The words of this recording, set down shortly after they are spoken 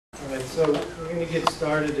All right, so we're going to get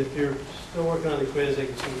started. If you're still working on the quiz, I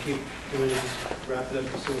guess you can keep doing it. Just wrap it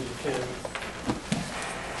up as soon as you can.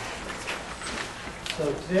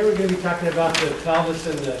 So today we're going to be talking about the pelvis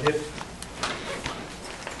and the hip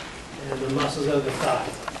and the muscles of the thigh.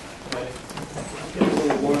 Right? Get a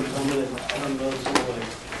little warm, so I'm going to unload some of my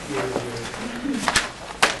gear here.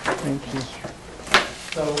 Thank you.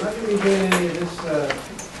 So we're not going to be doing any of this.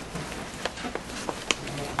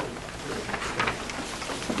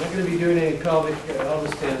 I'm not going to be doing any pelvic elbow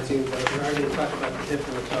stancing, but we're already going to talk about the hip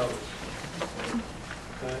and the pelvis.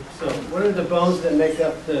 Okay. So what are the bones that make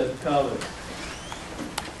up the pelvis?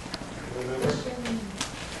 Remember?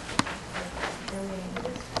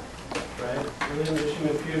 Right? Ilium, ischium,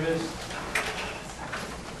 and pubis.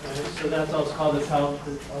 Okay. So that's also called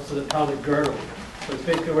the pelvic girdle. So it's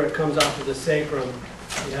basically where it comes off of the sacrum.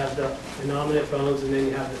 You have the innominate bones, and then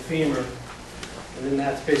you have the femur. And then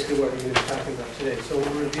that's basically what we're going to be talking about today. So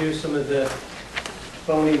we'll review some of the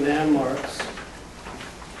bony landmarks.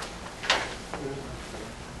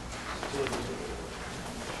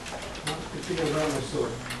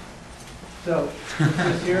 So,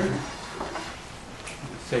 this is here?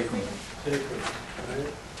 Sacrum. Sacrum, right?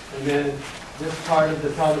 And then this part of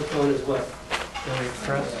the pelvic bone is what? Iliac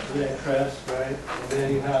crest. Iliac crest, right? And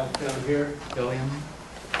then you have down here? Ilium.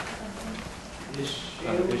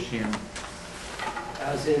 Ischium. Ischium.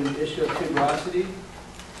 As in ischial tuberosity.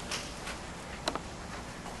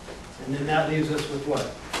 And then that leaves us with what?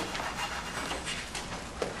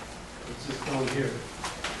 What's this called here?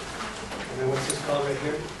 And then what's this called right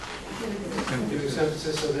here? Doing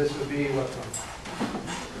synthesis, so this would be what one?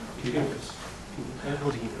 Pubis. How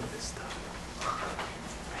do you know this stuff?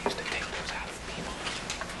 I used to take those out of people.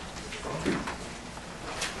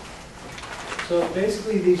 So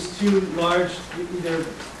basically these two large, either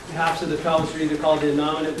halves of the pelvis are either called the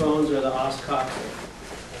innominate bones or the os coxa.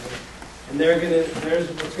 And there's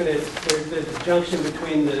the junction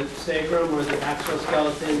between the sacrum or the axial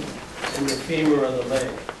skeleton and the femur or the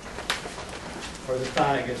leg. Or the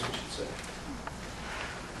thigh, I guess we should say.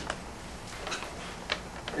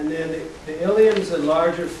 And then the ilium is a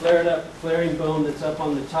larger flaring bone that's up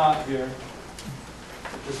on the top here.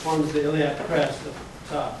 This forms the iliac crest up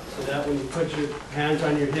top. So that when you put your hands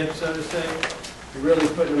on your hips, so to say, you're really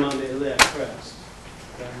putting them on the iliac crest.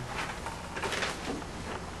 Okay?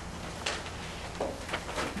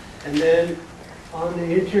 And then on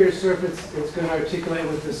the interior surface, it's going to articulate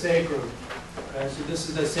with the sacrum. Okay? So this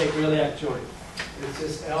is the sacroiliac joint. It's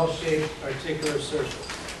this L-shaped articular circle.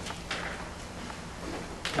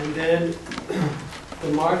 And then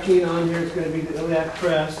the marking on here is going to be the iliac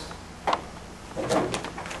crest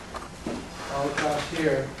all across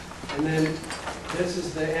here. And then this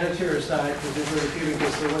is the anterior side, because this is where the pubic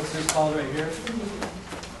is. So what's this called right here?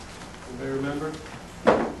 Anybody remember?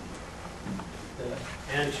 The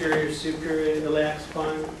anterior superior iliac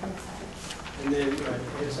spine. And then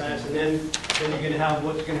ASIS. And then you're going to have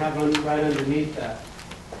what's going to have right underneath that.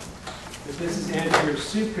 If this is anterior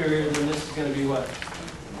superior, then this is going to be what?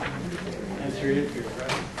 Anterior inferior,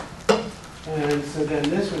 right? And so then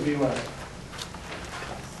this would be what?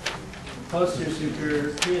 Posterior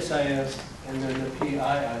superior, PSIS, and then the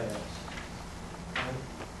PIIS. Okay.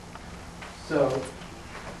 So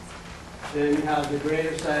then you have the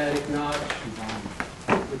greater sciatic notch,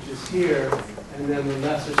 which is here, and then the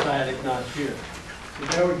lesser sciatic notch here. So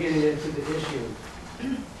now we're getting into the ischium.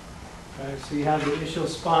 Right? So you have the ischial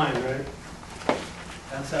spine, right?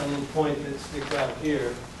 That's that little point that sticks out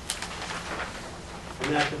here.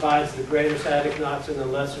 And that divides the greater sciatic notch and the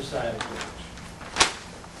lesser sciatic notch.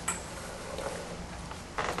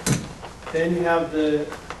 Then you have the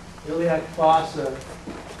iliac fossa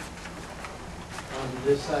on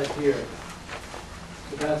this side here.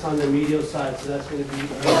 So that's on the medial side, so that's going to be on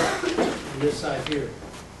this side here,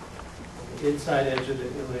 on the inside edge of the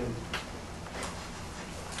ilium.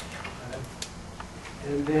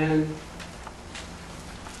 And then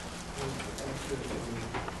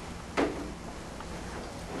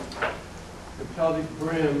the pelvic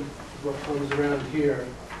brim is what comes around here.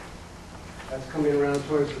 That's coming around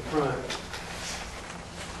towards the front.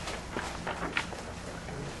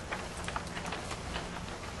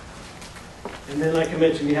 And then, like I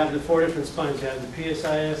mentioned, you have the four different spines. You have the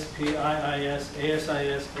PSIS, PIIS,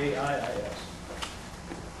 ASIS, AIIS.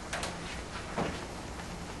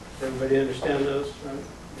 Does everybody understand those? Right?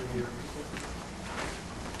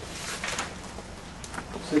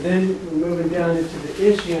 So then we're moving down into the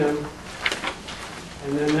ischium.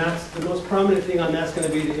 And then that's the most prominent thing on that's going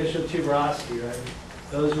to be the ischial tuberosity, right?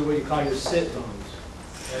 Those are what you call your sit bones.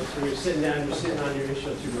 Okay? So when you're sitting down, you're sitting on your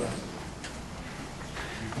ischial tuberosity.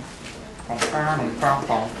 It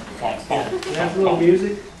has a little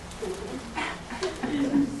music.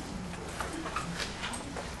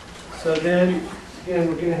 So then, again,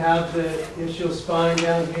 we're going to have the ischial spine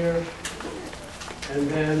down here, and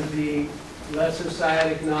then the lesser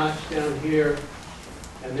sciatic notch down here,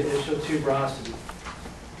 and the ischial tuberosity.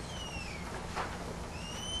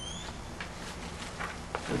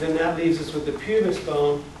 And then that leaves us with the pubis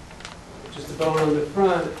bone, which is the bone on the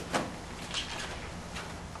front,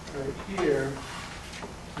 right here.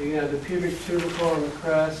 So you have the pubic tubercle on the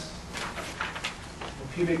crest, the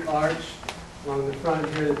pubic arch along the front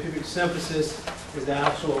here. The pubic symphysis is the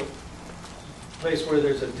actual place where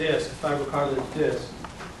there's a disc, a fibrocartilage disc.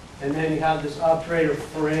 And then you have this obturator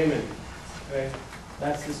foramen. Okay?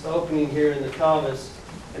 That's this opening here in the pelvis.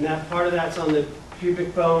 And that part of that's on the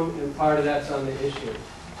pubic bone and part of that's on the ischium.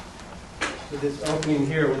 So this opening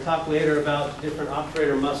here, we'll talk later about different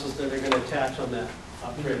obturator muscles that are going to attach on that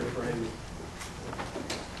obturator foramen.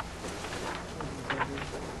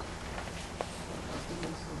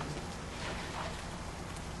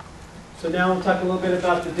 So now we'll talk a little bit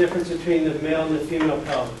about the difference between the male and the female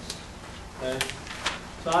pelvis. Okay?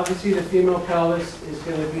 So obviously the female pelvis is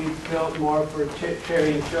going to be built more for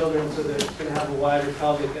carrying children, so that it's going to have a wider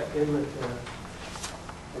pelvic inlet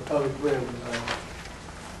or pelvic rim.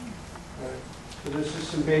 Right. So this is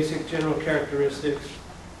some basic general characteristics.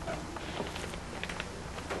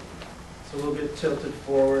 It's a little bit tilted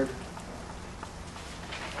forward.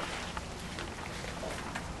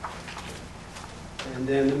 And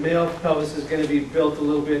then the male pelvis is going to be built a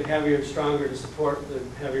little bit heavier and stronger to support the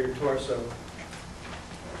heavier torso.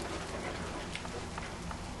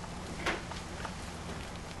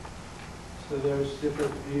 So there's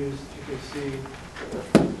different views you can see.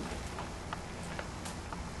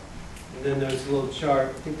 And then there's a little chart.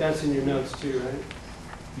 I think that's in your notes too, right?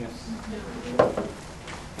 Yes.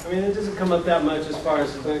 I mean, it doesn't come up that much as far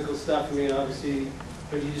as clinical stuff. I mean, obviously,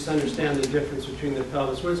 but you just understand the difference between the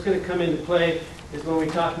pelvis. Where it's going to come into play is when we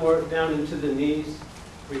talk more down into the knees.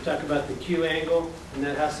 We talk about the Q angle, and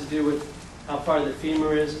that has to do with how far the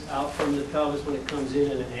femur is out from the pelvis when it comes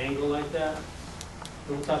in an angle like that.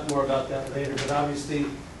 And we'll talk more about that later, but obviously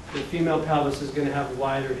the female pelvis is going to have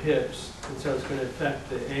wider hips, and so it's going to affect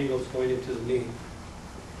the angles going into the knee.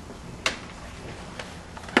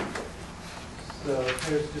 So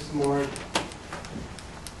here's just more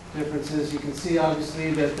differences. You can see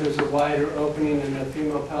obviously that there's a wider opening in the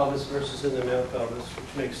female pelvis versus in the male pelvis,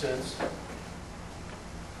 which makes sense.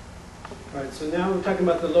 All right, so now we're talking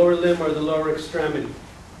about the lower limb or the lower extremity.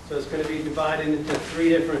 So it's going to be divided into 3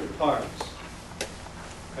 different parts.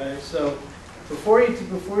 Okay, so before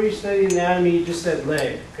you study anatomy, you just said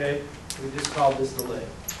leg. Okay, we just called this the leg.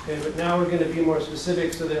 Okay, but now we're going to be more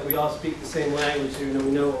specific so that we all speak the same language, so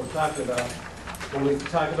we know what we're talking about. When we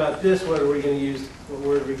talk about this, what are we going to use? What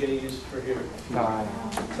word are we going to use for here? Thigh.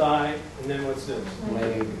 Thigh, and then what's this?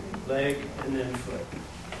 Leg. Leg, and then foot.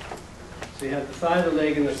 So you have the thigh, the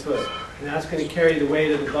leg, and the foot. And that's going to carry the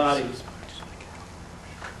weight of the body.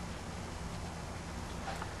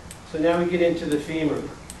 So now we get into the femur.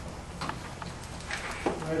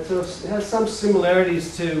 All right, so it has some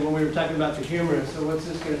similarities to when we were talking about the humerus. So what's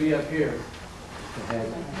this going to be up here? The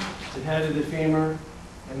head. The head of the femur.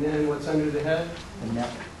 And then what's under the head? The neck.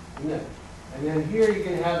 The neck. And then here you're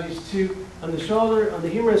going to have these 2, on the shoulder, on the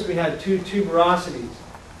humerus we had 2 tuberosities.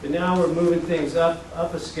 But now we're moving things up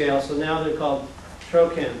a scale, so now they're called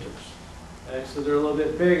trochanters. Okay, so they're a little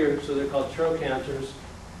bit bigger, so they're called trochanters.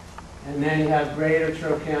 And then you have greater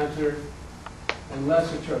trochanter and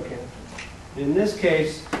lesser trochanter. In this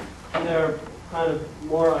case, they're kind of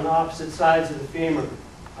more on opposite sides of the femur.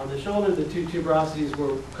 On the shoulder, the 2 tuberosities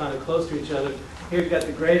were kind of close to each other. Here you've got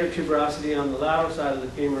the greater tuberosity on the lateral side of the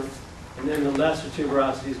femur, and then the lesser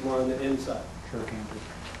tuberosity is more on the inside. Trochanter.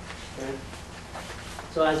 Okay?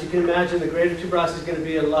 So as you can imagine, the greater tuberosity is going to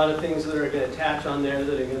be a lot of things that are going to attach on there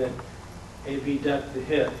that are going to abduct the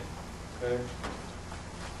hip. Okay?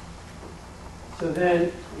 So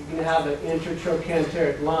then you're going to have an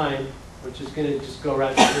intertrochanteric line, which is going to just go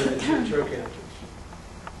right between the 2 trochanters.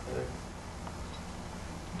 Okay?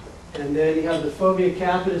 And then you have the fovea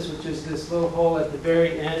capitis, which is this little hole at the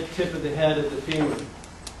very end, tip of the head of the femur.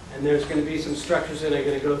 And there's going to be some structures that are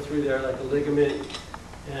going to go through there, like a ligament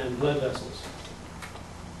and blood vessels.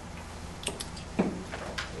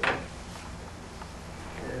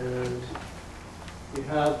 And you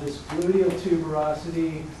have this gluteal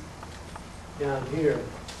tuberosity down here.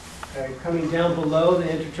 Okay, coming down below the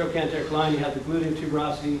intertrochanteric line, you have the gluteal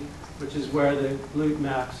tuberosity, which is where the glute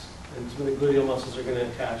max and it's where the gluteal muscles are going to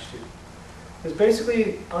attach to. Because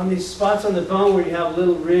basically, on these spots on the bone where you have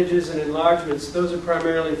little ridges and enlargements, those are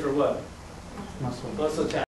primarily for what? muscle. muscle tap.